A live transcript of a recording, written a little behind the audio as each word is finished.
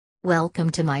Welcome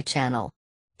to my channel.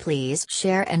 Please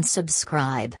share and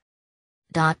subscribe.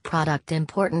 Product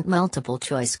important multiple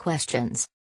choice questions.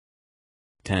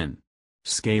 10.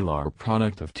 Scalar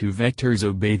product of two vectors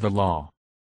obey the law.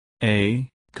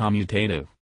 A. Commutative.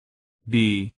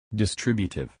 B.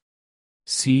 Distributive.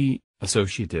 C.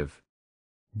 Associative.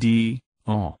 D.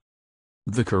 All.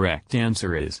 The correct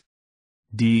answer is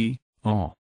D.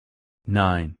 All.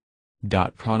 9.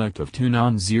 Product of two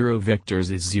non-zero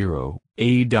vectors is 0,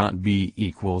 A. B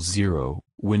equals 0,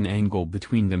 when angle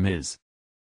between them is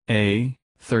A.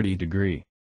 30 degree.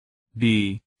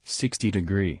 B. 60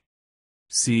 degree.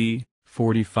 C.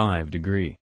 45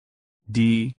 degree.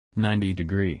 D. 90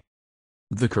 degree.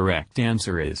 The correct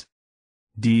answer is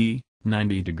D.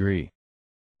 90 degree.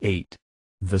 8.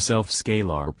 The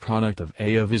self-scalar product of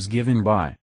A of is given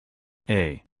by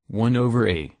A. 1 over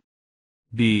A.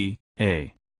 B.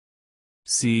 A.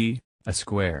 C. A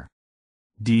square.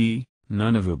 D.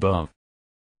 None of above.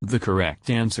 The correct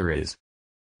answer is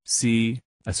C.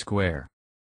 A square.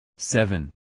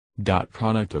 7.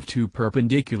 Product of two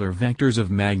perpendicular vectors of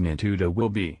magnitude A will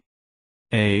be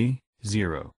A.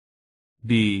 0.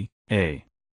 B. A.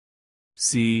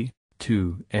 C.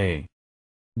 2A.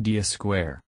 D. A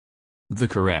square. The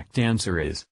correct answer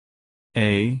is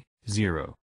A.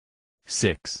 0.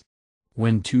 6.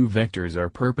 When two vectors are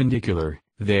perpendicular,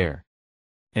 their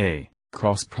A.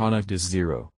 cross product is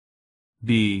 0.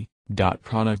 B. dot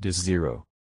product is 0.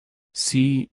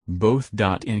 C. both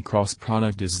dot and cross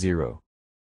product is 0.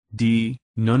 D.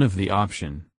 none of the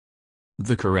option.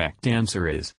 The correct answer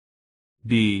is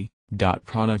B. dot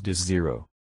product is 0.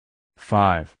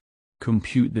 5.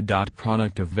 Compute the dot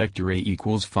product of vector A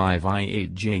equals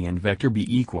 5i8j and vector B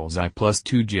equals I plus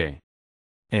 2j.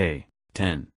 A.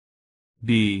 10.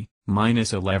 B.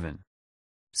 minus 11.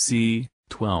 C.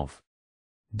 12.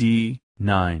 D.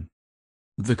 9.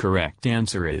 The correct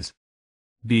answer is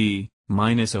B.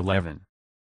 minus 11.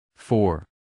 4.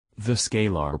 The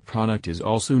scalar product is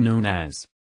also known as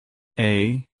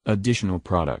A. additional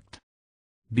product.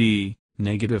 B.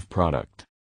 negative product.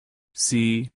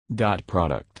 C. dot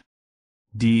product.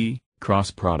 D.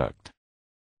 cross product.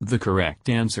 The correct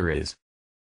answer is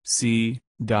C.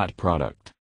 dot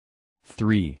product.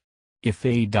 3. If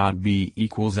A dot B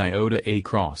equals iota A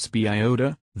cross B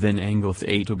iota, then angle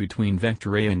theta between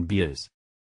vector A and B is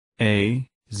A.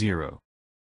 0.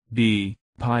 B.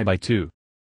 pi by 2.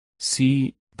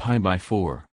 C. pi by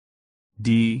 4.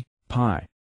 D. pi.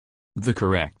 The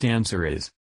correct answer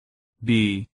is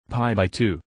B. pi by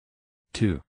 2.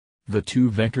 2. The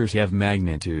two vectors have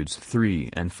magnitudes 3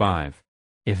 and 5.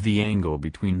 If the angle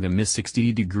between them is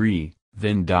 60 degree,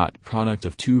 then dot product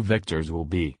of two vectors will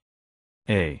be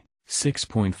A.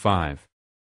 6.5.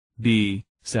 B.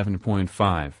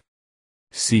 7.5.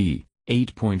 C.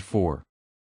 8.4.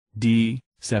 D.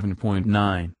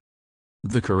 7.9.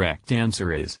 The correct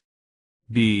answer is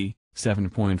B.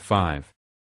 7.5.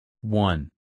 1.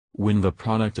 When the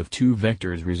product of two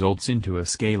vectors results into a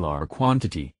scalar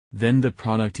quantity, then the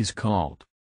product is called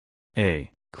A.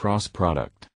 cross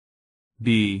product.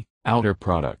 B. outer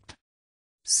product.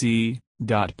 C.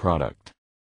 dot product.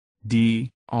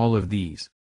 D. all of these.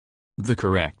 The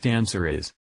correct answer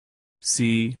is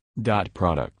C. dot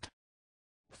product.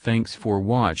 Thanks for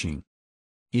watching.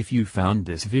 If you found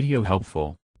this video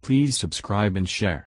helpful, please subscribe and share.